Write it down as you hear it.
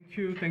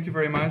Thank you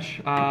very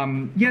much.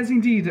 Yes,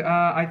 indeed.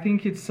 I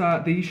think it's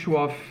the issue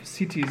of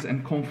cities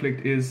and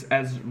conflict is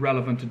as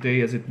relevant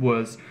today as it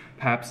was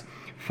perhaps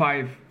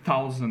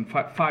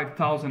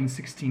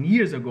 5,016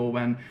 years ago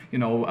when,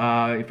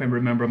 if I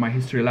remember my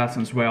history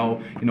lessons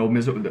well,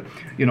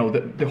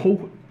 the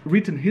whole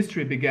written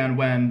history began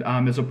when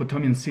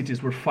Mesopotamian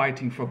cities were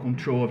fighting for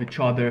control of each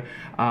other,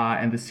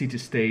 and the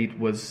city-state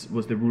was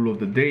the rule of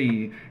the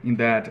day in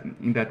that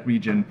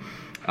region.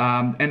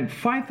 And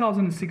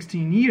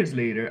 5,016 years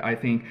later, I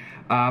think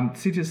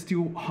cities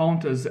still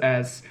haunt us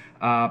as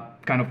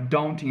kind of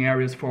daunting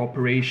areas for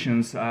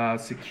operations,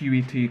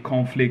 security,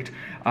 conflict,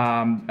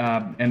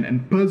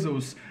 and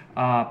puzzles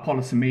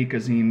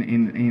policymakers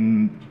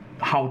in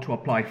how to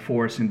apply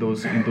force in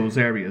those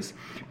areas,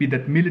 be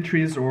that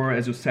militaries or,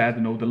 as you said,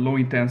 the low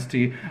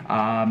intensity,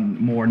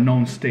 more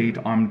non-state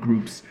armed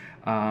groups,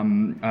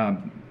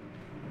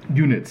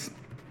 units.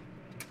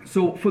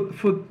 So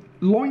for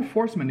law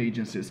enforcement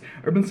agencies,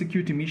 urban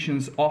security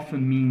missions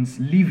often means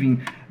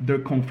leaving their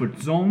comfort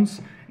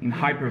zones in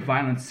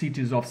hyper-violent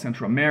cities of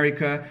Central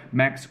America,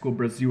 Mexico,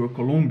 Brazil, or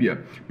Colombia.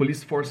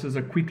 Police forces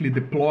are quickly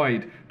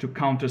deployed to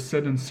counter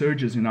sudden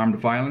surges in armed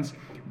violence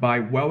by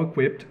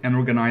well-equipped and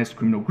organized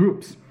criminal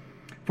groups.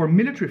 For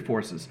military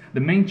forces, the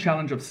main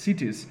challenge of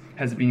cities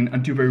has been,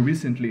 until very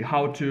recently,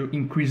 how to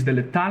increase the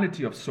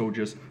lethality of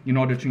soldiers in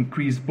order to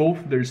increase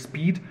both their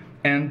speed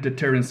and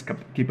deterrence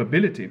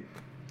capability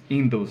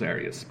in those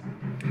areas.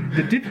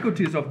 The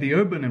difficulties of the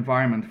urban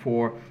environment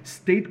for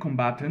state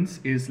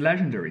combatants is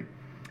legendary.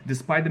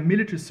 Despite the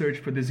military search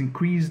for this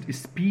increased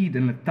speed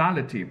and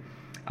lethality,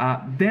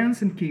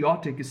 dense and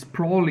chaotic,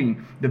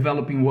 sprawling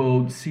developing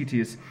world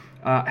cities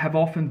have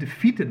often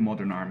defeated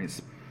modern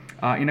armies.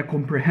 In a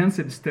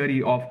comprehensive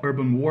study of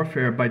urban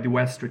warfare by the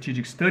West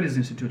Strategic Studies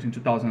Institute in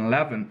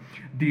 2011,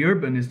 the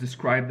urban is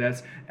described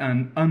as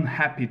an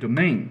unhappy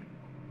domain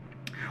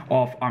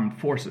of armed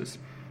forces.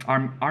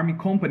 Army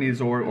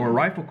companies or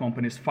rifle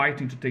companies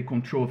fighting to take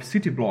control of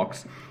city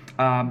blocks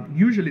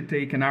usually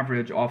take an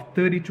average of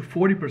 30 to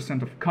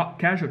 40% of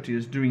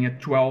casualties during a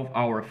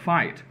 12-hour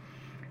fight.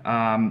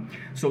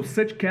 So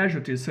such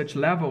casualties, such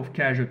level of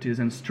casualties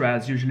and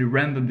stress usually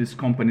render these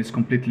companies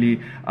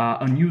completely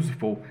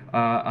unuseful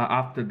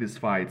after these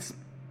fights.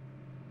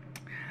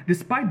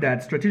 Despite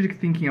that, strategic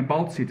thinking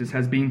about cities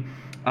has been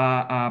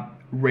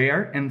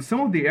rare, and some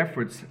of the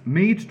efforts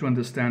made to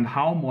understand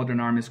how modern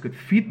armies could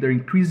fit their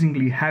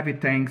increasingly heavy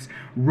tanks,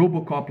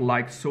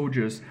 Robocop-like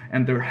soldiers,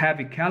 and their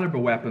heavy caliber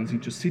weapons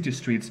into city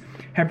streets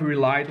have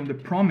relied on the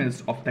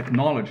promise of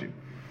technology.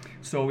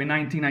 So in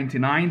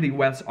 1999, the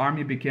US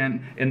Army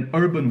began an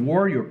urban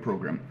warrior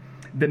program.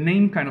 The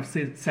name kind of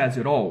says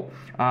it all.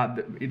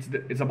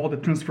 It's about the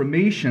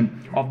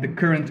transformation of the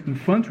current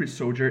infantry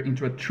soldier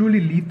into a truly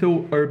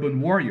lethal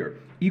urban warrior,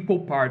 equal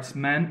parts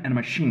man and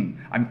machine.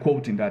 I'm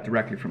quoting that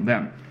directly from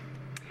them.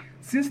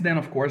 Since then,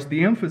 of course,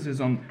 the emphasis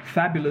on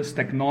fabulous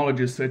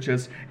technologies such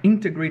as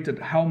integrated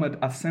helmet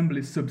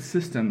assembly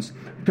subsystems,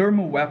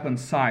 thermal weapon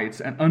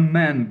sights, and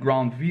unmanned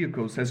ground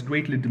vehicles has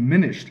greatly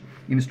diminished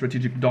in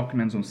strategic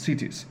documents on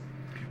cities.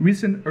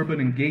 Recent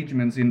urban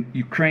engagements in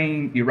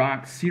Ukraine,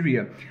 Iraq,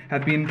 Syria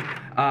have been,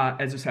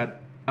 as you said,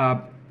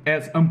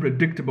 as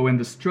unpredictable and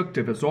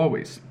destructive as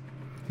always.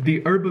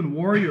 The Urban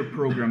Warrior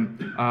program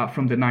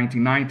from the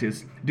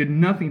 1990s did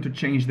nothing to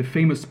change the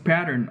famous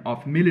pattern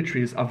of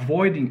militaries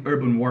avoiding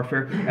urban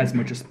warfare as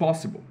much as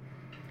possible,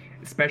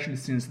 especially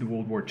since the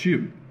World War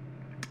II.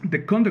 The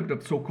conduct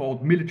of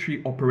so-called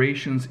military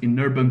operations in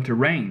urban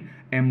terrain,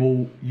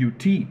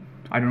 MOUT,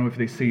 I don't know if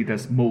they say it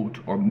as MOUT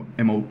or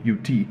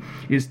MOUT,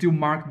 is still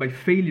marked by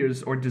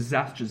failures or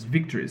disastrous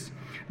victories.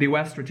 The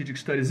West Strategic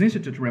Studies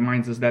Institute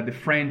reminds us that the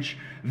French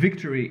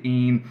victory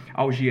in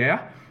Algiers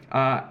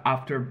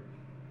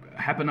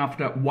happened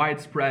after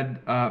widespread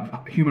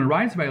human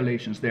rights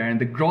violations there, and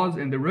the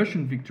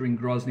Russian victory in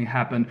Grozny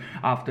happened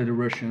after the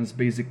Russians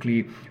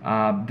basically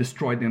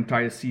destroyed the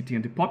entire city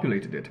and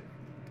depopulated it.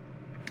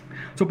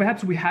 So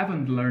perhaps we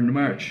haven't learned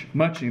much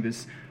in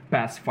this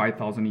past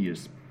 5,000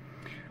 years.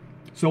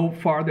 So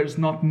far, there's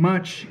not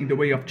much in the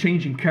way of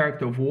changing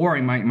character of war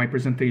in my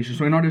presentation.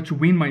 So in order to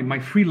win my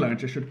free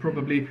lunch, I should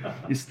probably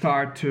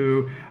start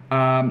to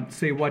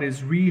say what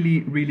is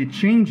really, really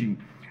changing.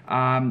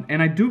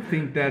 And I do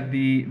think that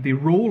the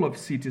role of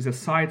cities as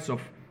sites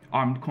of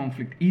armed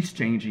conflict is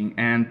changing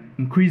and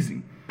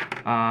increasing.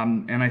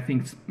 And I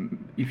think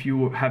if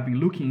you have been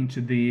looking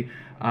into the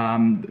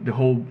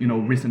whole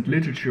recent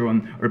literature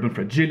on urban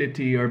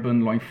fragility,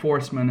 urban law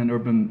enforcement, and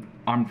urban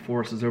armed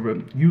forces,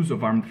 urban use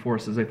of armed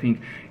forces, I think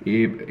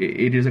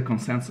it is a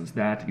consensus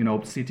that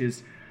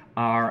cities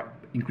are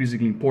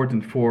increasingly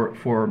important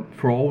for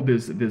all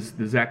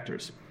these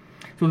actors.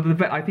 So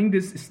I think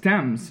this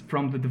stems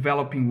from the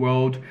developing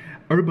world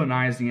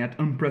urbanizing at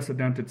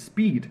unprecedented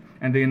speed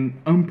and in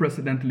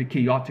unprecedentedly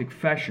chaotic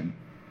fashion.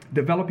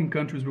 Developing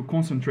countries will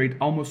concentrate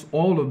almost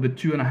all of the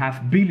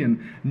 2.5 billion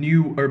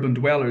new urban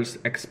dwellers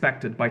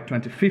expected by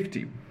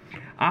 2050.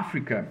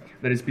 Africa,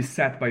 that is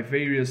beset by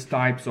various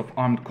types of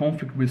armed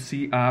conflict, will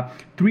see a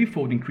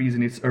threefold increase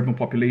in its urban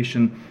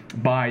population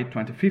by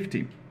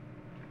 2050.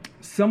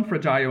 Some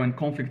fragile and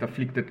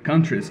conflict-afflicted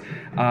countries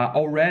are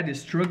already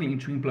struggling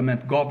to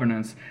implement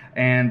governance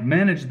and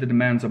manage the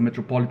demands of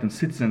metropolitan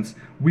citizens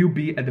will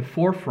be at the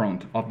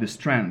forefront of this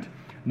trend.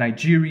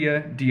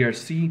 Nigeria,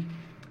 DRC,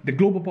 the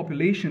global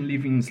population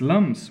living in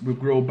slums will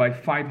grow by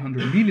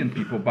 500 million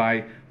people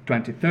by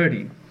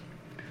 2030.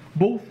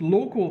 Both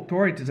local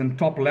authorities and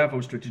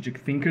top-level strategic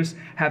thinkers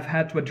have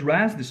had to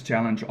address this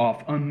challenge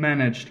of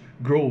unmanaged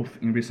growth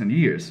in recent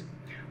years.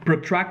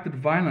 Protracted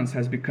violence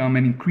has become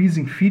an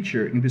increasing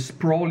feature in the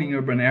sprawling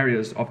urban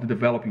areas of the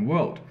developing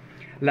world.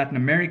 Latin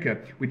America,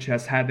 which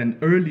has had an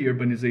early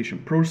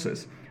urbanization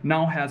process,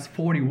 now has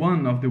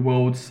 41 of the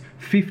world's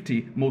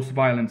 50 most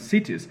violent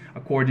cities,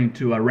 according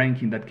to a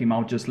ranking that came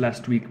out just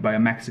last week by a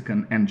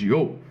Mexican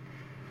NGO.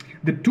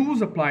 The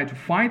tools applied to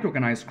fight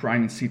organized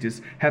crime in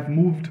cities have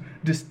moved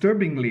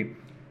disturbingly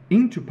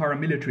into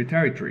paramilitary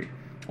territory.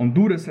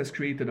 Honduras has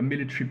created a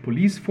military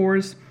police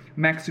force.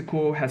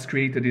 Mexico has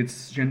created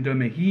its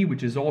Gendarmerie,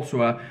 which is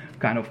also a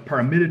kind of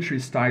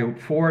paramilitary style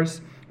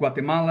force.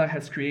 Guatemala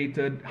has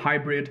created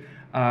hybrid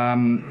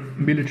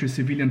military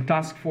civilian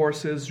task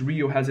forces.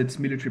 Rio has its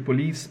military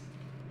police.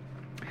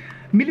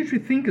 Military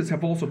thinkers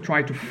have also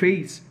tried to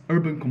face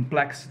urban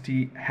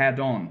complexity head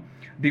on.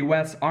 The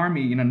US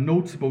Army, in a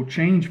noticeable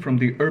change from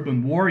the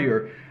urban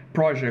warrior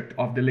project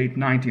of the late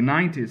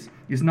 1990s,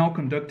 is now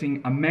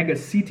conducting a mega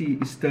city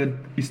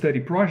study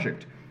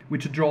project,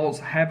 which draws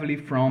heavily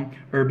from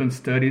urban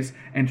studies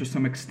and to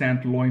some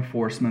extent law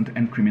enforcement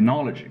and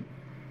criminology.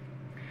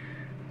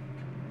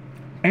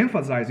 It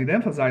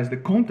emphasizes the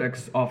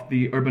context of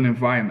the urban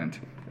environment,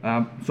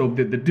 so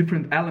the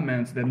different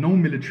elements, the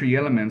non-military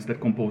elements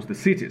that compose the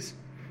cities.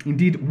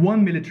 Indeed,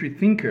 one military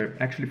thinker,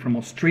 actually from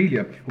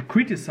Australia, who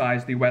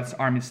criticized the US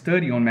Army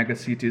study on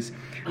megacities,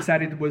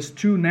 said it was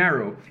too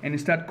narrow and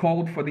instead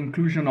called for the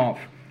inclusion of,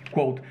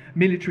 quote,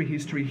 military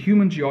history,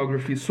 human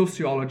geography,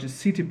 sociology,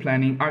 city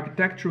planning,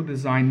 architectural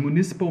design,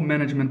 municipal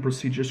management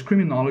procedures,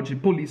 criminology,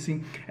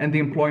 policing, and the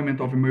employment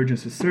of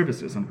emergency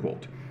services,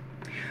 unquote.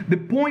 The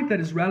point that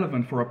is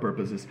relevant for our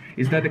purposes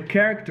is that the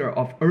character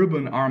of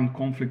urban armed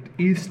conflict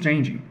is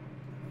changing.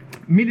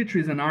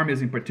 Militaries and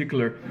armies in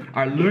particular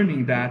are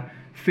learning that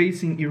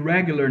facing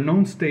irregular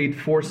non-state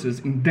forces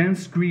in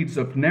dense grids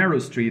of narrow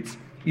streets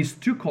is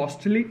too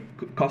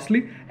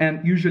costly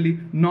and usually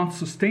not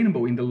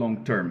sustainable in the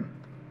long term.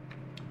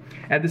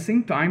 At the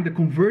same time, the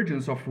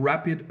convergence of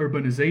rapid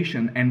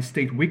urbanization and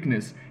state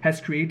weakness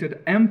has created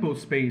ample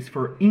space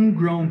for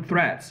ingrown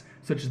threats,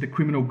 such as the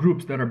criminal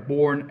groups that are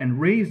born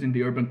and raised in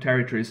the urban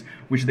territories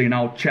which they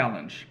now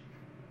challenge.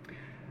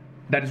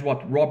 That is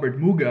what Robert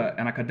Muga,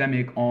 an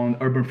academic on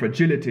urban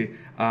fragility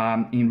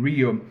in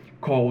Rio,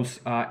 calls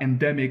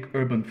endemic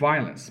urban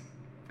violence.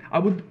 I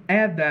would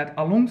add that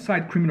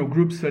alongside criminal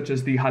groups such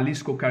as the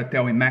Jalisco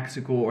Cartel in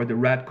Mexico or the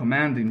Red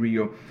Command in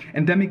Rio,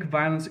 endemic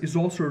violence is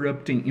also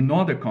erupting in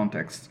other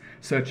contexts,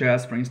 such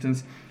as, for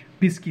instance,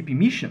 peacekeeping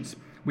missions,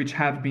 which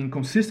have been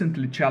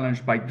consistently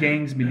challenged by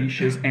gangs,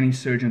 militias, and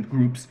insurgent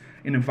groups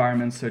in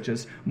environments such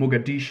as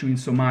Mogadishu in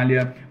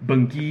Somalia,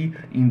 Bangui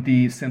in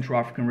the Central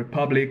African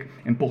Republic,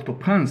 and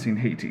Port-au-Prince in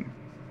Haiti.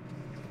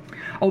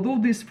 Although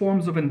these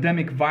forms of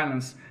endemic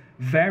violence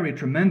vary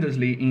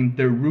tremendously in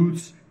their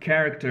roots,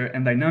 character,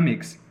 and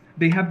dynamics,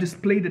 they have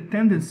displayed a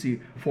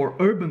tendency for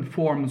urban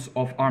forms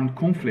of armed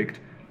conflict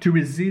to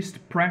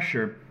resist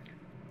pressure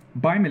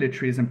by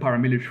militaries and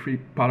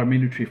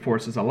paramilitary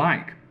forces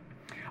alike.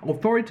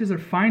 Authorities are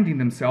finding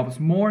themselves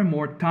more and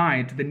more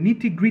tied to the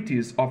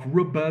nitty-gritties of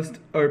robust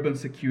urban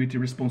security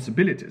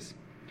responsibilities.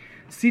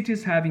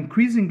 Cities have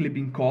increasingly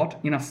been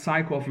caught in a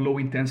cycle of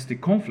low-intensity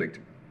conflict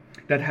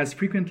that has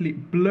frequently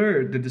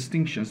blurred the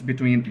distinctions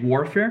between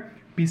warfare,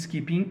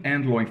 peacekeeping,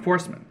 and law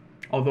enforcement.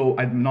 Although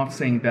I'm not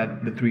saying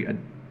that the three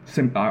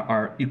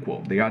are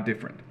equal, they are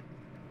different.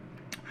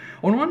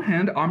 On one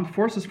hand, armed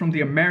forces from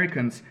the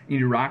Americans in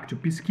Iraq to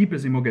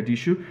peacekeepers in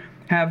Mogadishu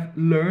have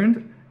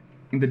learned,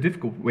 in the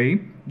difficult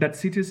way, that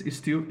cities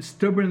still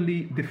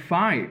stubbornly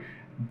defy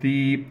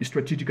the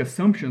strategic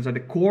assumptions at the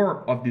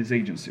core of these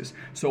agencies.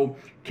 So,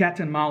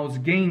 cat and mouse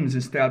games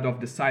instead of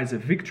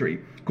decisive victory,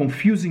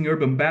 confusing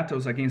urban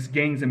battles against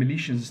gangs and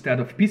militias instead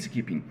of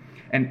peacekeeping,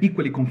 and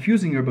equally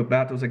confusing urban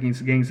battles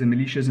against gangs and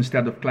militias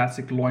instead of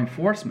classic law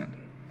enforcement.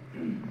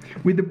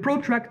 With the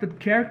protracted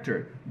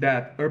character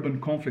that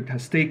urban conflict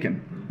has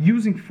taken,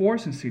 using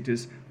force in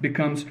cities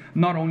becomes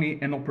not only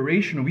an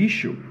operational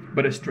issue,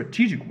 but a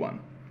strategic one.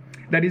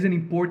 That is an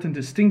important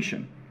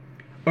distinction.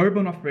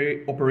 Urban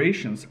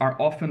operations are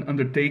often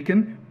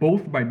undertaken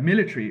both by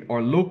military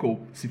or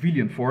local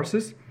civilian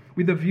forces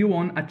with a view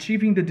on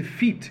achieving the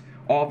defeat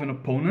of an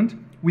opponent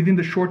within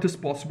the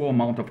shortest possible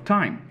amount of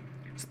time,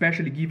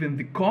 especially given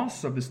the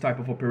costs of this type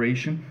of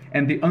operation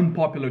and the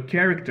unpopular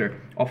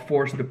character of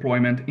force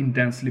deployment in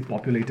densely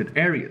populated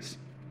areas.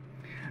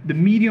 The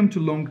medium to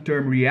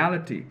long-term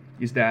reality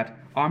is that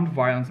armed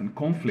violence and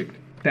conflict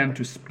tend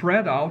to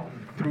spread out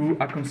through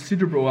a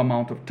considerable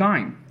amount of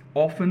time,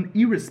 often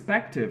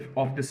irrespective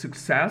of the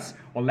success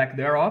or lack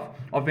thereof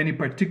of any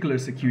particular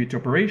security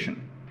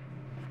operation.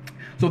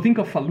 So think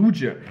of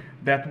Fallujah,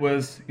 that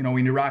was, in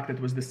Iraq,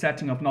 that was the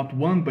setting of not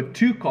one but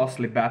two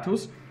costly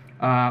battles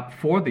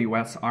for the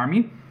US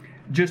Army,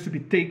 just to be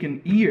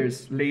taken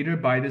years later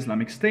by the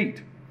Islamic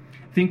State.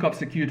 Think of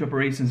security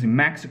operations in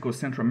Mexico,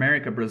 Central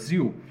America,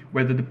 Brazil,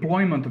 where the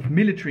deployment of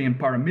military and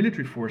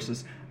paramilitary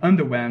forces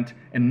underwent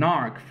an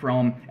arc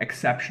from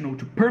exceptional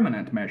to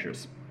permanent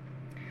measures.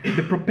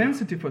 The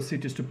propensity for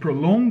cities to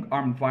prolong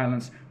armed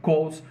violence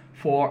calls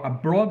for a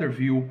broader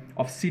view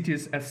of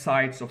cities as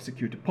sites of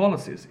security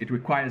policies. It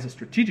requires a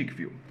strategic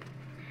view.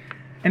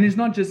 And it's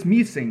not just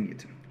me saying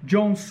it.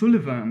 John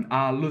Sullivan,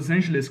 a Los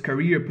Angeles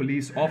career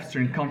police officer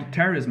and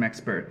counterterrorism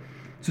expert,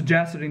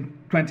 suggested in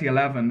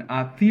 2011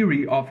 a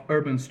theory of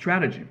urban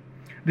strategy.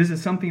 This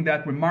is something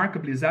that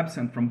remarkably is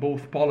absent from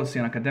both policy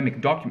and academic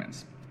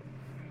documents.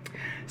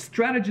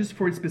 Strategies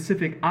for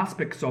specific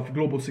aspects of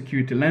global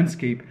security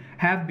landscape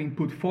have been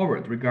put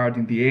forward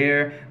regarding the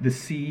air, the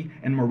sea,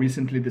 and more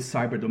recently the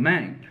cyber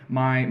domain.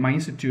 My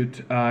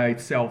institute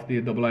itself,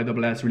 the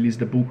IISS,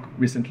 released a book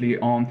recently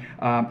on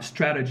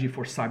strategy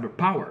for cyber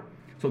power.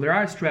 So there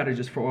are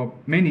strategies for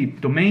many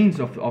domains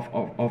of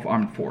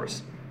armed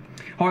force.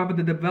 However,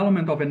 the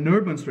development of an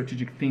urban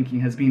strategic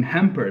thinking has been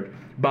hampered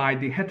by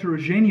the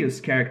heterogeneous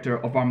character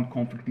of armed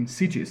conflict in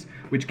cities,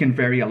 which can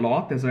vary a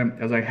lot, as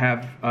I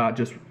have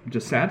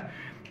just said.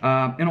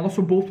 And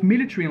also both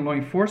military and law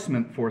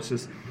enforcement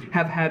forces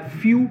have had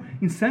few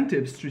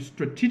incentives to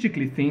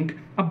strategically think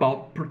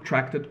about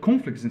protracted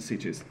conflicts in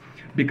cities,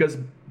 because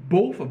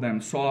both of them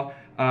saw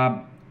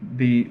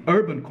the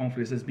urban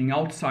conflicts as being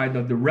outside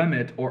of the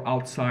remit or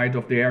outside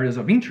of the areas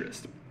of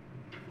interest.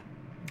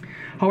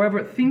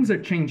 However, things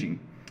are changing.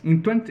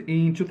 In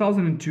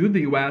 2002, the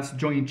US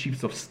Joint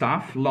Chiefs of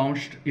Staff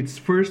launched its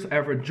first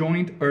ever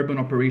Joint Urban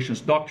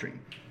Operations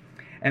Doctrine.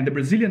 And the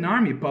Brazilian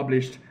Army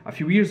published a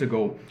few years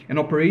ago an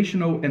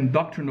operational and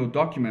doctrinal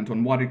document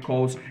on what it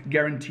calls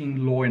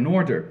guaranteeing law and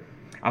order,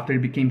 after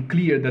it became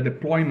clear that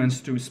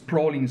deployments to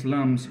sprawling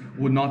slums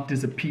would not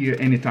disappear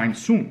anytime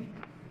soon.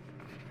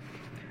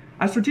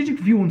 A strategic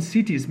view on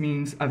cities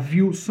means a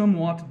view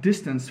somewhat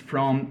distant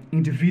from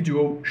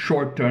individual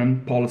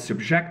short-term policy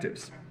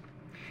objectives.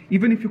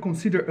 Even if you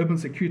consider urban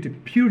security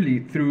purely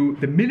through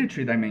the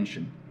military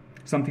dimension,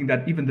 something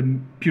that even the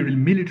purely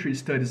military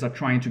studies are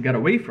trying to get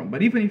away from,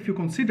 but even if you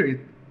consider it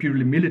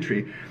purely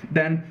military,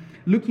 then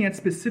looking at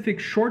specific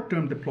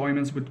short-term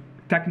deployments would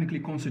technically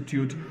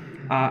constitute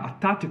a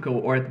tactical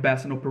or at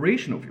best an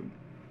operational view.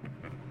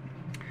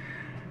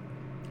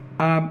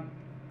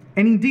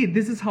 And indeed,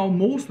 this is how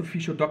most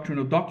official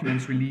doctrinal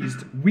documents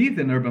released with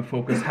an urban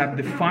focus have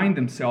defined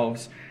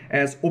themselves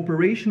as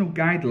operational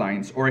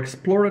guidelines or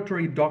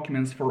exploratory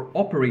documents for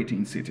operating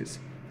in cities.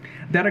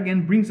 That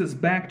again brings us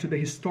back to the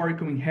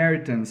historical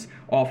inheritance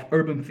of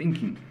urban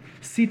thinking.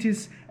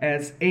 Cities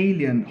as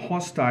alien,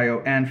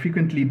 hostile, and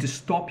frequently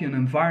dystopian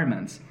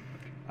environments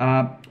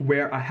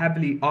where a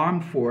heavily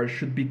armed force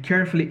should be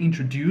carefully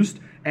introduced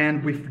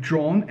and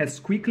withdrawn as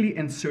quickly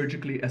and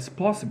surgically as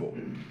possible.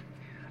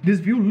 This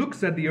view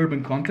looks at the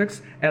urban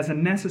context as a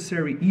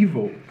necessary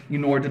evil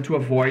in order to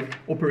avoid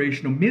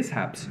operational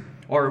mishaps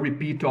or a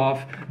repeat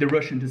of the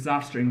Russian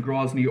disaster in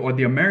Grozny or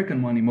the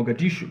American one in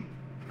Mogadishu.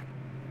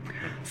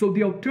 So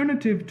the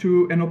alternative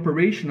to an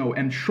operational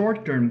and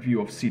short-term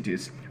view of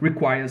cities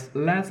requires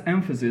less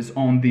emphasis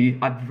on the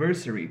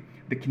adversary,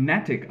 the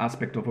kinetic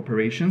aspect of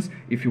operations,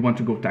 if you want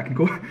to go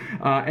technical,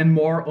 and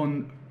more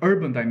on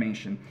urban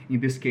dimension, in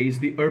this case,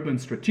 the urban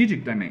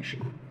strategic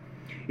dimension.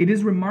 It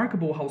is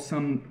remarkable how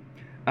some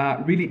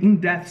really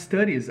in-depth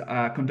studies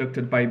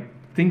conducted by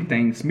think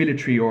tanks,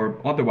 military or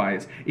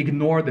otherwise,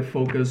 ignore the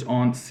focus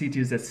on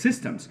cities as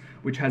systems,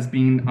 which has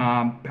been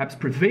perhaps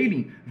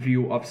prevailing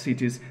view of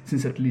cities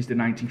since at least the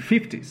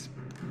 1950s.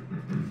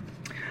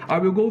 I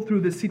will go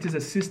through the cities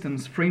as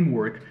systems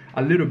framework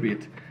a little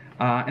bit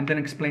and then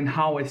explain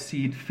how I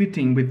see it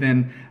fitting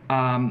within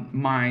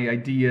my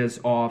ideas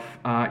of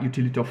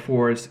utility of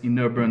force in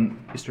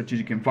urban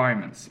strategic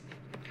environments.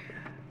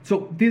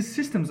 So this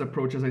systems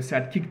approach, as I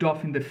said, kicked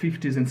off in the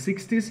 50s and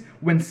 60s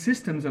when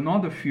systems and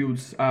other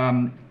fields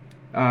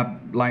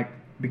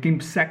became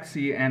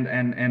sexy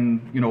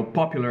and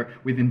popular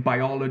within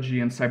biology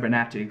and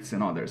cybernetics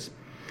and others.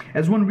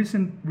 As one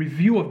recent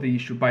review of the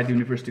issue by the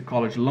University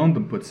College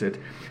London puts it,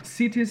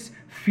 cities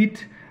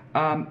fit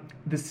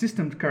the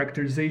system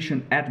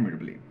characterization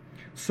admirably.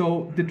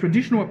 So the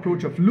traditional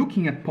approach of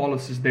looking at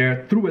policies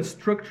there through a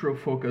structural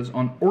focus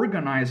on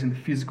organizing the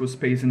physical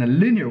space in a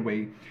linear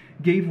way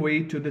gave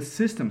way to the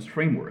systems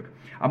framework,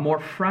 a more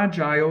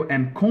fragile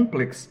and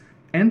complex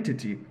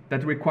entity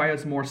that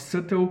requires more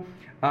subtle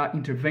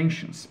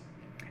interventions.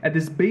 At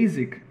its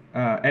basic,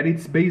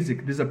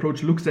 this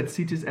approach looks at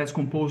cities as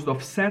composed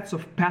of sets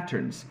of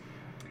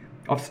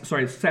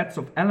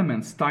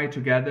elements tied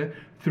together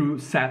through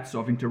sets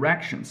of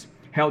interactions,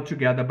 held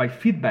together by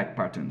feedback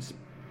patterns.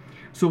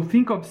 So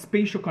think of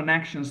spatial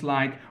connections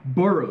like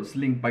boroughs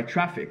linked by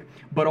traffic,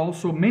 but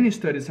also many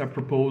studies have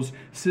proposed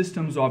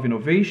systems of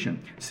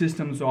innovation,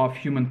 systems of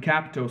human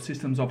capital,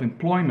 systems of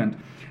employment,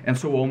 and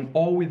so on,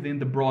 all within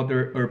the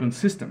broader urban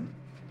system.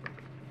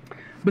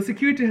 But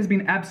security has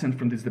been absent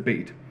from this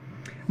debate.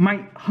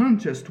 My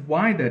hunch as to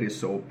why that is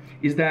so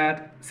is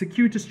that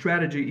security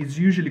strategy is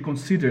usually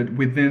considered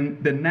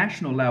within the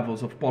national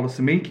levels of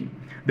policymaking,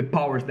 the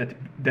powers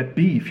that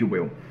be, if you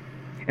will.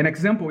 An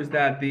example is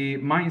that the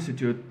My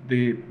Institute,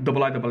 the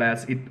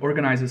IISS, it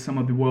organizes some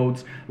of the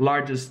world's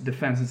largest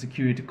defense and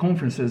security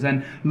conferences,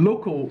 and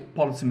local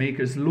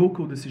policymakers,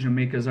 local decision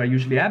makers are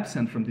usually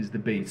absent from these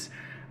debates.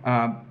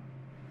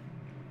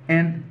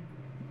 And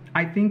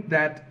I think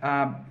that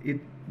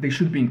they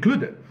should be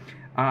included.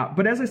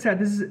 But as I said,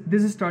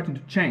 this is starting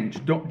to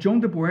change. John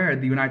de Boer at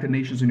the United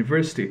Nations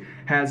University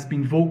has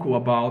been vocal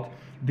about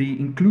the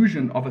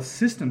inclusion of a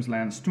systems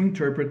lens to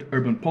interpret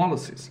urban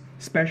policies,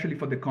 especially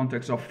for the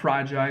context of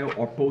fragile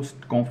or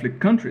post-conflict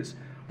countries,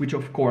 which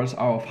of course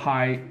are of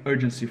high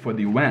urgency for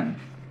the UN.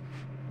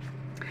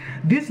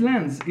 This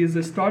lens is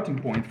a starting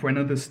point for an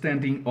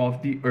understanding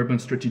of the urban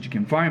strategic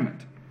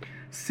environment.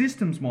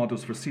 Systems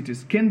models for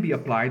cities can be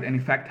applied, and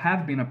in fact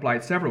have been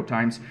applied several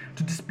times,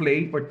 to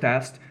display or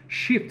test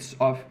shifts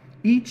of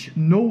each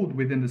node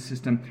within the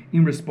system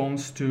in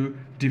response to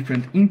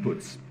different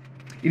inputs.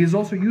 It is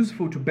also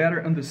useful to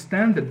better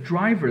understand the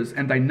drivers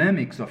and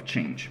dynamics of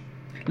change.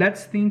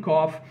 Let's think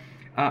of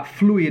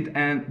fluid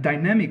and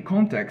dynamic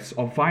contexts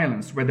of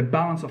violence where the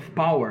balance of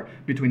power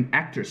between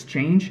actors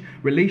change,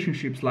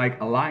 relationships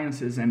like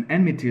alliances and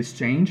enmities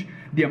change,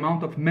 the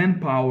amount of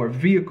manpower,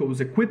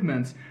 vehicles,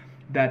 equipment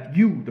that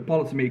you, the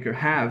policymaker,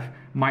 have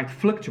might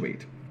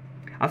fluctuate.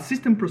 A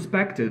system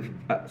perspective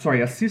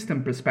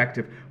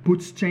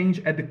puts change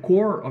at the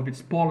core of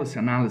its policy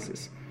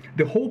analysis.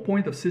 The whole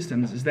point of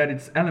systems is that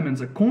its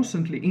elements are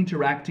constantly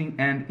interacting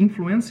and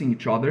influencing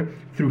each other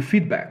through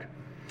feedback.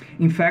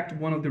 In fact,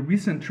 one of the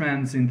recent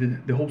trends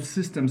in the whole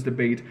systems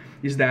debate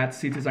is that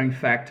cities are in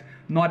fact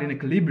not in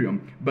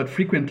equilibrium, but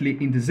frequently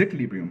in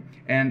disequilibrium,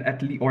 and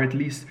at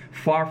least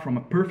far from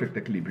a perfect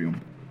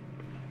equilibrium.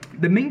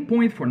 The main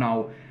point for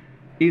now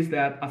is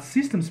that a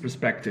systems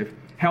perspective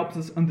helps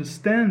us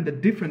understand the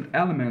different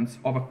elements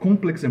of a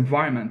complex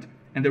environment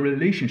and the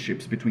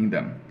relationships between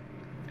them.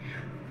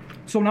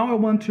 So now I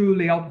want to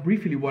lay out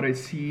briefly what I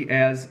see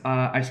as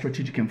a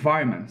strategic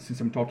environment, since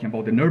I'm talking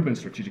about an urban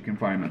strategic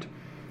environment.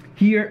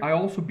 Here, I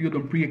also build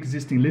on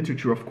pre-existing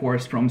literature, of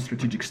course, from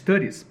strategic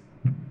studies.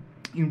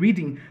 In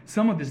reading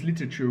some of this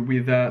literature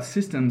with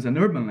systems and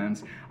urban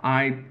lens,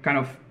 I kind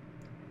of,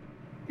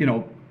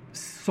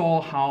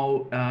 saw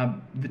how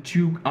the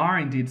two are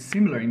indeed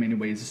similar in many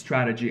ways,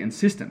 strategy and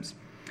systems.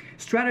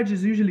 Strategy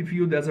is usually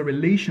viewed as a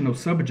relational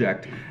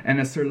subject, and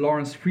as Sir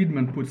Lawrence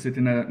Friedman puts it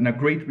in a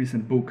great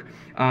recent book,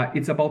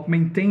 it's about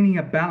maintaining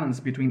a balance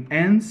between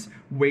ends,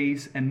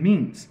 ways, and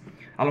means,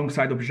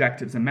 alongside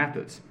objectives and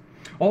methods.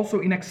 Also,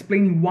 in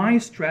explaining why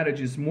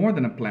strategy is more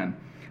than a plan,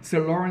 Sir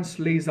Lawrence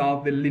lays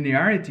out the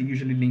linearity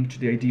usually linked to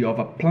the idea of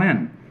a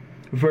plan,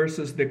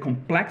 versus the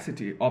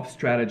complexity of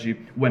strategy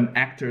when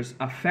actors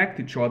affect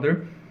each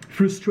other,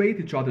 frustrate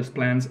each other's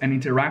plans, and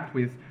interact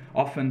with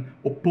often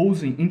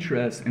opposing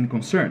interests and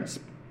concerns.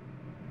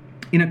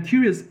 In a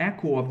curious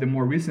echo of the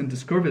more recent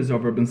discoveries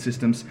of urban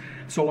systems,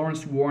 Sir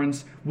Lawrence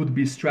warns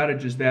would-be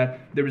strategists that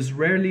there is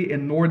rarely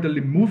an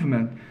orderly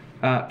movement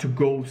to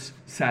goals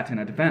set in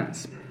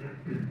advance.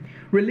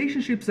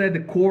 Relationships are at the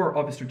core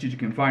of a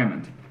strategic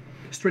environment.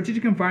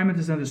 Strategic environment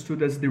is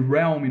understood as the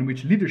realm in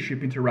which leadership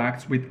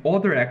interacts with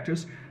other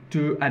actors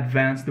to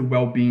advance the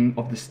well-being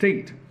of the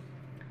state.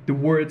 The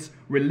words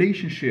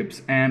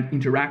relationships and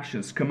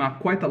interactions come up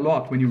quite a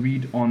lot when you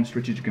read on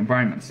strategic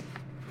environments.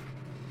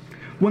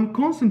 One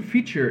constant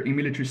feature in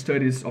military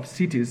studies of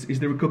cities is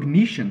the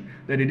recognition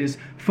that it is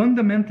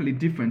fundamentally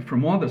different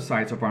from other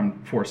sites of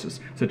armed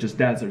forces, such as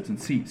deserts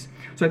and seas.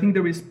 So I think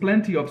there is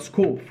plenty of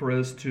scope for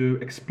us to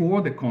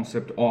explore the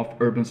concept of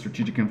urban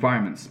strategic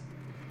environments.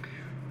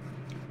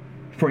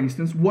 For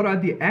instance, what are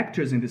the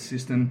actors in the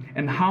system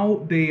and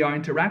how they are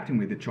interacting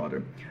with each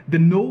other? The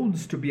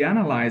nodes to be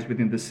analyzed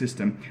within the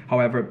system,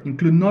 however,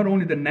 include not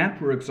only the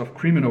networks of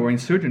criminal or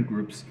insurgent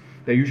groups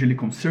that usually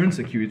concern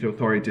security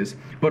authorities,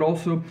 but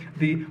also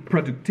the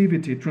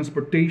productivity,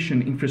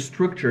 transportation,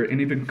 infrastructure,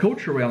 and even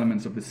cultural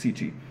elements of the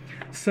city.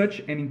 Such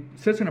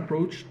an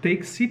approach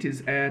takes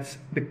cities as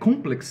the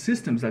complex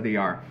systems that they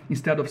are,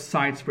 instead of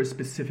sites for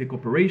specific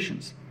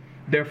operations.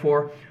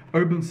 Therefore,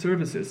 urban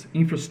services,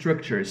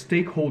 infrastructure,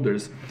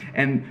 stakeholders,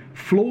 and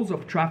flows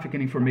of traffic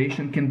and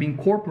information can be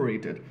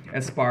incorporated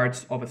as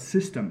parts of a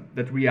system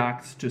that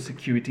reacts to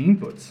security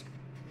inputs.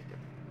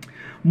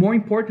 More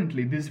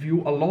importantly, this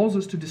view allows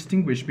us to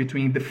distinguish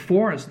between the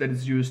force that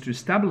is used to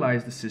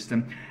stabilize the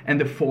system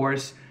and the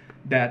force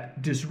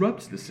that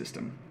disrupts the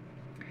system.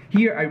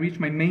 Here I reach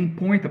my main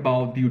point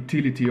about the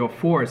utility of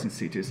force in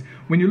cities.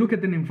 When you look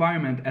at an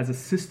environment as a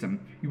system,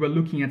 you are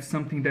looking at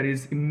something that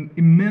is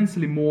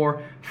immensely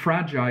more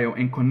fragile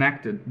and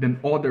connected than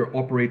other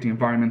operating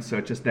environments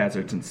such as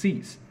deserts and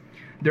seas.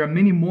 There are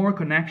many more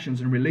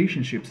connections and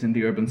relationships in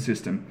the urban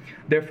system.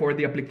 Therefore,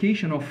 the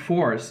application of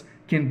force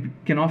can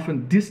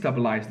often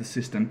destabilize the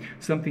system,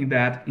 something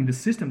that in the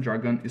system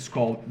jargon is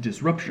called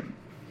disruption.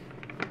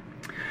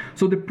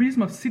 So the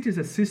prism of cities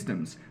as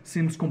systems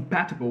seems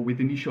compatible with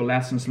initial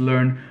lessons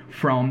learned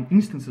from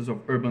instances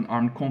of urban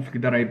armed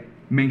conflict that I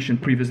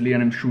mentioned previously,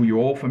 and I'm sure you're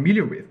all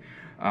familiar with.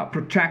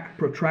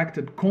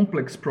 Protracted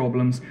complex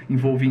problems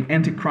involving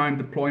anti-crime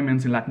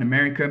deployments in Latin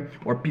America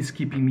or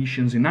peacekeeping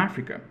missions in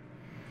Africa.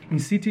 In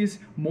cities,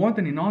 more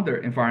than in other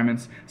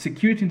environments,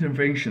 security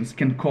interventions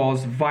can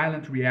cause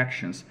violent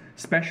reactions,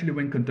 especially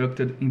when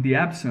conducted in the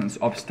absence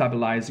of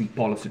stabilizing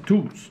policy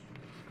tools.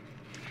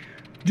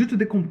 Due to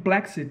the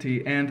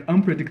complexity and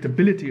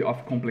unpredictability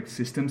of complex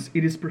systems,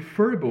 it is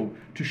preferable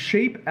to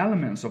shape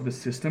elements of the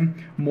system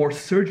more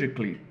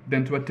surgically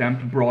than to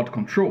attempt broad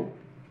control.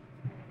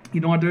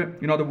 In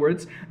other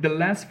words, the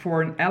less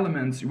foreign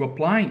elements you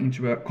apply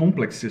into a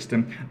complex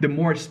system, the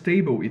more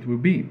stable it will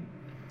be.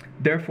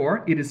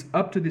 Therefore, it is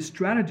up to the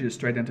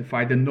strategist to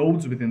identify the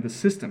nodes within the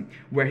system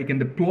where he can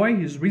deploy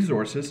his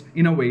resources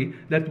in a way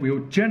that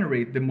will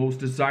generate the most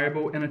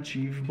desirable and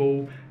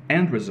achievable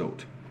end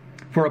result.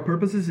 For our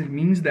purposes, it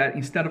means that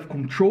instead of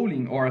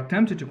controlling or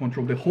attempting to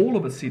control the whole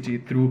of a city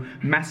through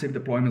massive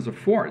deployments of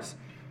force,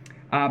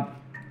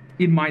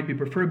 it might be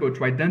preferable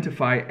to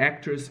identify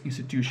actors,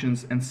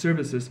 institutions, and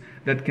services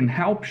that can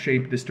help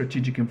shape the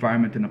strategic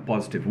environment in a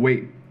positive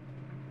way.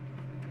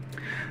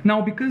 Now,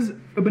 because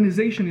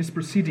urbanization is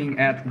proceeding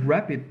at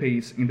rapid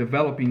pace in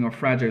developing or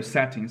fragile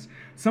settings,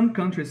 some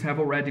countries have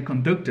already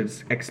conducted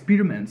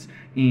experiments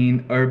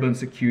in urban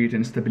security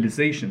and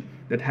stabilization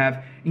that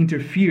have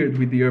interfered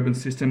with the urban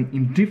system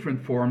in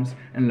different forms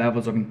and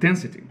levels of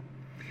intensity.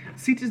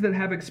 Cities that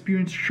have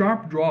experienced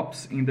sharp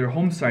drops in their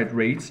homicide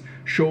rates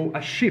show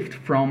a shift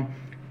from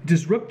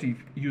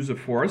disruptive use of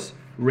force,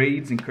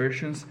 raids,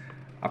 incursions,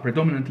 a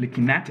predominantly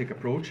kinetic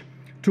approach,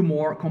 to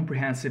more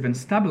comprehensive and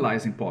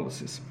stabilizing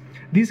policies.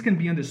 This can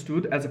be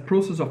understood as a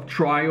process of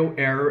trial,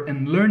 error,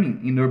 and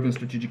learning in urban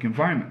strategic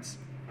environments.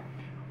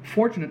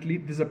 Fortunately,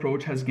 this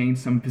approach has gained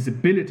some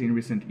visibility in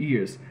recent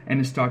years and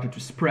has started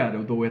to spread,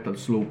 although at a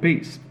slow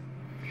pace.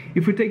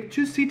 If we take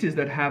two cities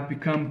that have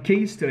become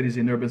case studies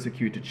in urban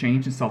security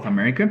change in South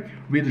America,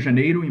 Rio de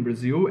Janeiro in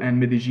Brazil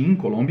and Medellín in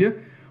Colombia,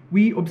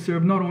 we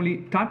observe not only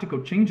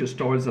tactical changes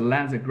towards a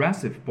less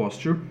aggressive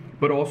posture,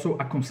 but also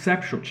a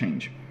conceptual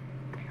change.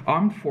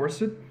 Armed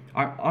force,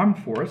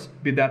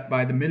 be that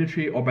by the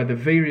military or by the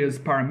various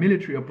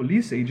paramilitary or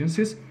police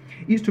agencies,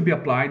 is to be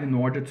applied in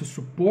order to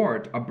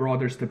support a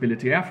broader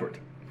stability effort.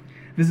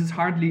 This is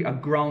hardly a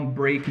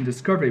groundbreaking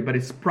discovery, but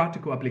its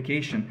practical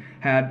application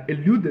had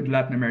eluded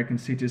Latin American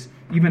cities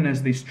even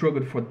as they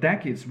struggled for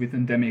decades with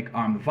endemic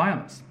armed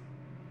violence.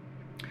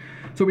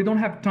 So we don't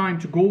have time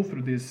to go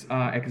through these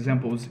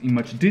examples in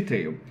much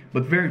detail,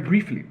 but very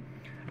briefly.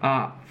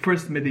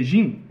 First,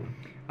 Medellín,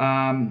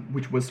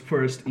 which was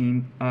first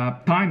in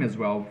time as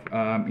well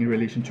in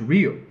relation to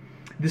Rio.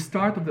 The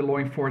start of the law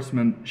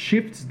enforcement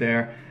shifts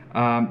there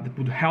that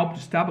would help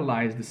to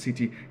stabilize the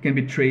city can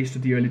be traced to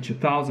the early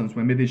 2000s,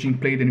 when Medellín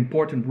played an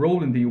important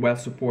role in the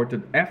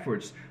US-supported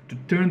efforts to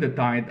turn the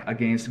tide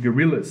against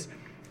guerrillas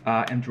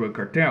and drug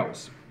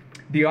cartels.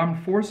 The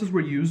armed forces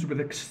were used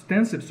with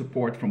extensive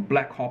support from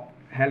Black Hawk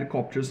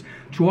helicopters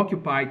to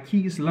occupy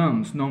key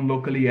slums known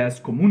locally as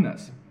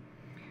comunas.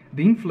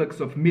 The influx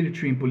of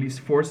military and police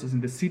forces in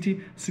the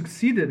city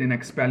succeeded in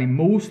expelling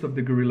most of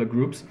the guerrilla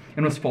groups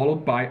and was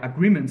followed by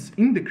agreements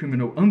in the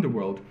criminal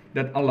underworld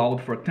that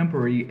allowed for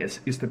temporary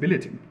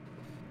stability.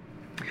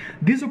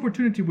 This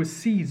opportunity was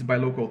seized by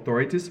local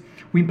authorities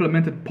who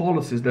implemented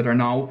policies that are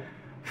now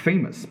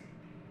famous.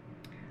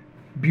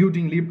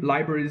 Building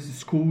libraries,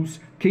 schools,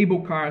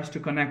 cable cars to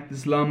connect the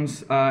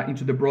slums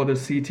into the broader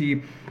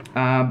city,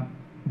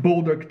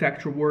 bold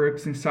architectural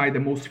works inside the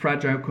most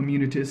fragile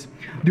communities.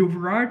 The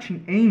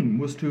overarching aim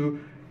was to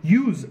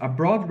use a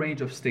broad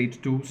range of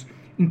state tools,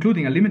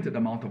 including a limited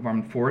amount of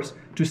armed force,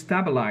 to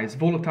stabilize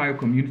volatile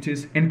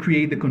communities and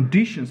create the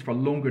conditions for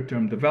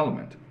longer-term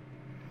development.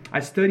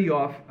 A study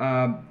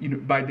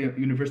by the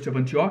University of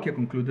Antioquia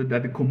concluded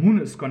that the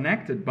comunas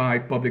connected by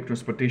public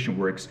transportation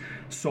works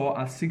saw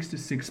a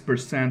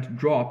 66%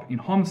 drop in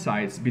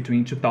homicides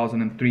between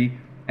 2003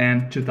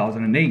 and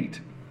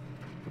 2008.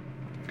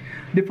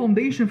 The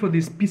foundation for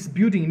these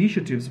peace-building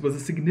initiatives was a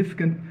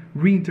significant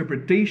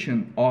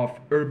reinterpretation of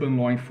urban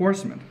law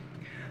enforcement.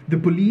 The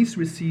police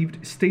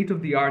received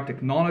state-of-the-art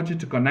technology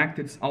to connect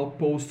its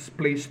outposts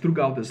placed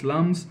throughout the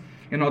slums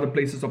and other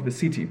places of the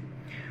city.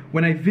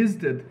 When I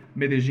visited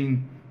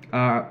Medellín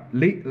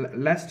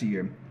last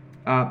year,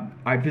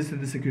 I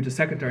visited the security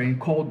secretary and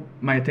called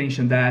my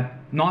attention that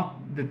not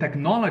the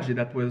technology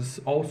that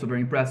was also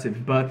very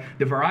impressive, but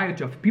the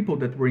variety of people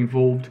that were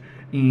involved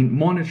in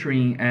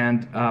monitoring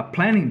and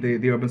planning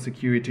the urban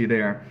security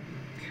there.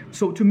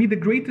 So to me, the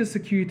greatest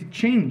security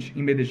change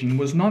in Medellín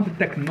was not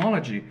the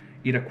technology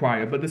it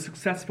acquired, but the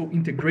successful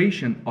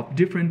integration of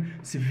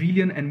different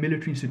civilian and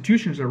military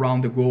institutions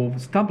around the goal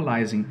of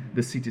stabilizing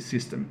the city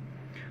system.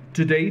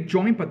 Today,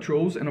 joint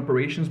patrols and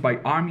operations by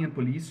army and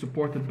police,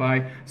 supported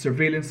by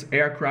surveillance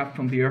aircraft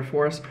from the Air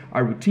Force,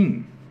 are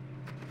routine.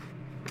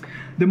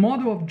 The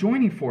model of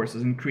joining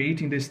forces and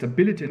creating the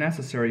stability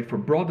necessary for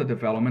broader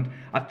development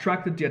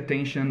attracted the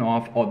attention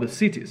of other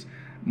cities.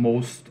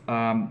 most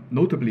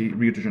notably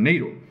Rio de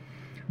Janeiro.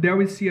 There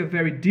we see a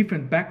very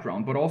different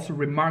background, but also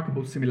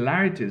remarkable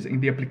similarities in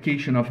the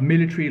application of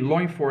military, law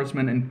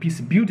enforcement, and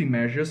peace-building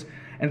measures,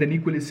 and an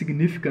equally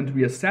significant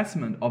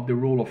reassessment of the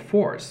role of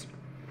force.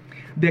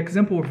 The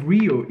example of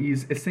Rio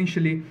is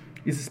especially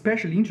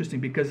interesting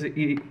because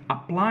it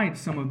applied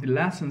some of the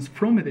lessons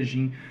from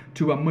Medellin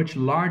to a much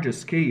larger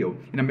scale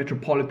in a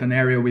metropolitan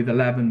area with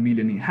 11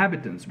 million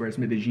inhabitants, whereas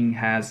Medellin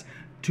has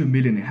 2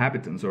 million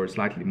inhabitants, or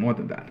slightly more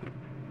than that.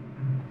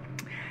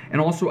 And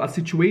also, a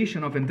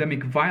situation of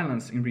endemic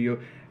violence in Rio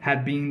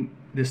had been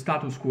the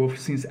status quo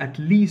since at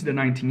least the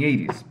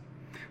 1980s.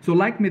 So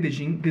like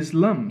Medellin, the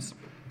slums,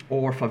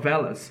 or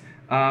favelas,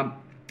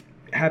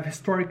 have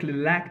historically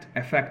lacked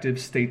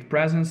effective state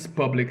presence,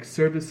 public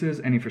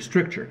services, and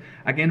infrastructure.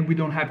 Again, we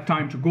don't have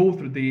time to go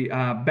through the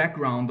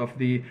background of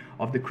the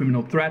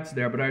criminal threats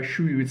there, but I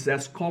assure you it's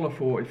as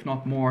colorful, if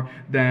not more,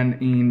 than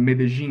in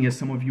Medellin, as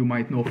some of you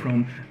might know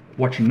from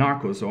watching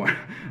Narcos.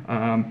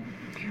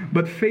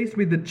 But faced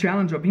with the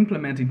challenge of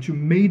implementing two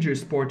major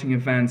sporting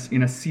events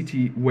in a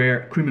city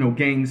where criminal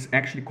gangs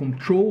actually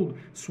controlled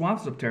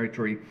swaths of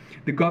territory,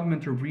 the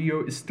government of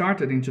Rio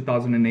started in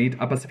 2008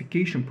 a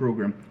pacification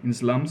program in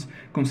slums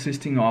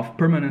consisting of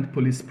permanent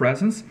police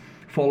presence,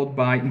 followed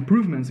by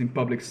improvements in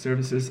public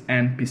services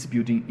and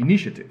peace-building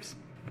initiatives.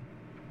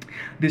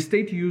 The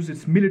state used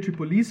its military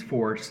police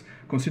force,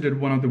 considered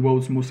one of the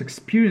world's most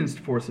experienced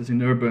forces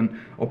in urban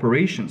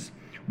operations,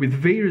 with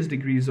various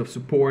degrees of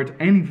support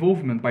and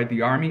involvement by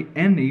the army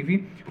and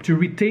navy to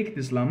retake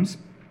the slums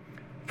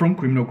from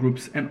criminal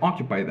groups and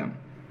occupy them.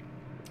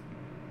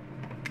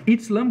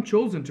 Each slum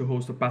chosen to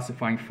host a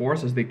pacifying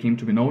force, as they came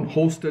to be known,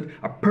 hosted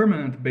a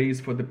permanent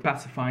base for the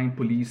Pacifying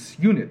Police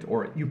Unit,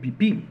 or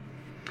UPP.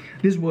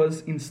 This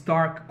was in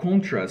stark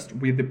contrast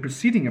with the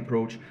preceding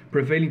approach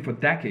prevailing for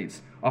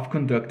decades of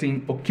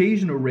conducting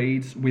occasional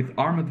raids with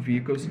armored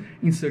vehicles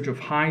in search of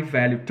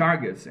high-value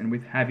targets and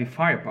with heavy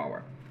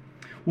firepower.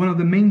 One of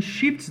the main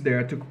shifts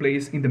there took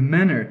place in the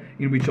manner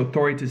in which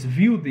authorities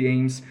viewed the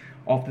aims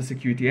of the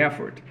security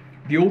effort.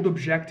 The old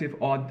objective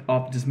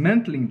of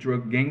dismantling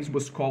drug gangs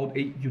was called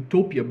a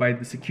utopia by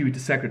the security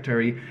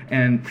secretary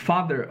and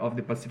father of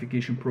the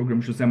pacification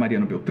program, José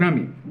Mariano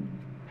Beltrami.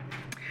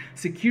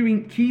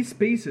 Securing key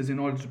spaces in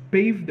order to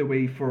pave the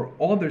way for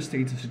other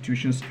state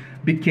institutions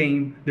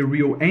became the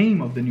real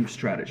aim of the new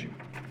strategy.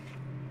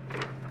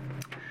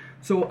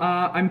 So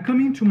I'm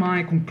coming to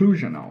my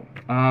conclusion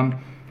now.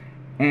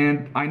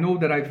 And I know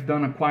that I've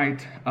done a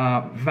quite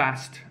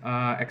vast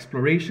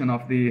exploration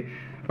of the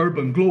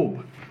urban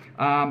globe.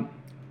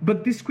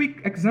 But these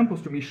quick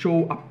examples to me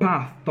show a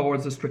path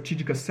towards a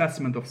strategic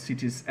assessment of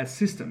cities as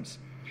systems.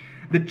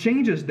 The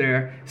changes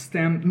there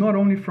stem not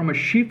only from a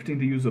shift in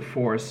the use of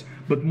force,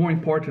 but more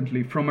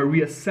importantly, from a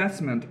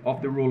reassessment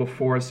of the role of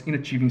force in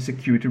achieving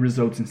security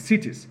results in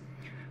cities.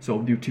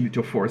 So the utility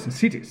of force in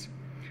cities.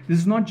 This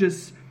is not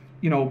just,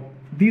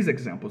 these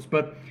examples,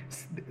 but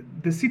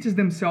the cities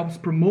themselves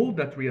promote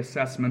that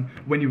reassessment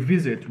when you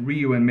visit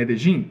Rio and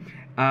Medellin.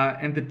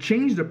 And the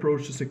changed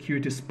approach to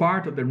security is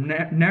part of the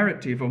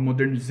narrative of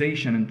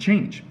modernization and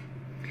change.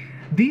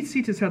 These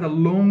cities had a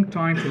long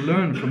time to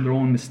learn from their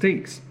own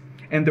mistakes.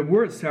 And there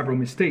were several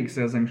mistakes,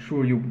 as I'm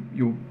sure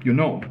you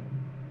know.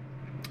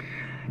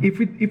 If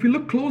we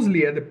look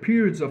closely at the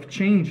periods of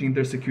change in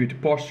their security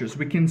postures,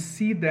 we can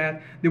see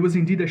that there was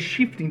indeed a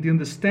shift in the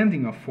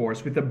understanding of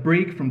force with a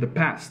break from the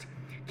past,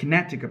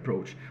 kinetic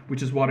approach,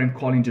 which is what I'm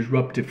calling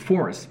disruptive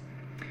force,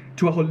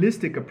 to a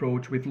holistic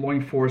approach with law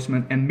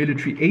enforcement and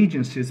military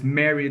agencies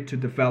married to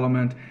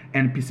development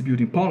and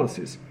peace-building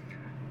policies,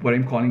 what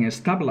I'm calling a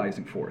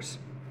stabilizing force.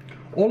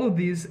 All of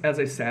these, as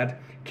I said,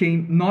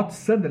 came not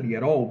suddenly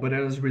at all, but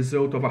as a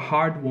result of a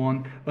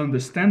hard-won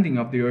understanding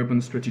of the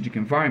urban strategic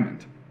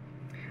environment.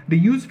 The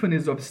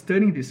usefulness of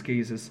studying these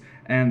cases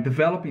and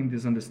developing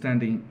this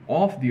understanding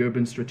of the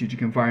urban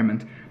strategic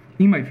environment,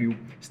 in my view,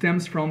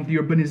 stems from the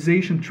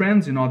urbanization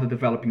trends in other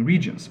developing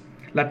regions.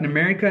 Latin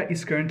America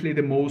is currently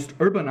the most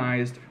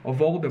urbanized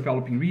of all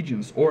developing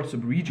regions or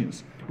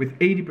subregions, with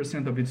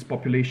 80% of its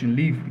population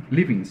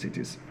living in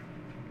cities.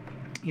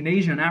 In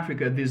Asia and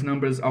Africa, these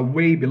numbers are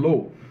way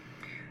below,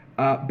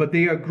 but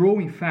they are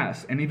growing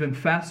fast, and even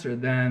faster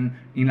than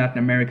in Latin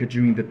America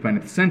during the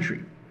 20th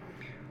century.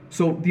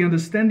 So the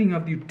understanding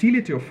of the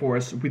utility of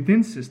force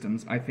within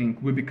systems, I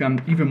think, will become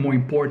even more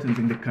important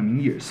in the coming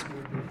years.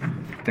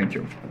 Thank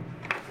you.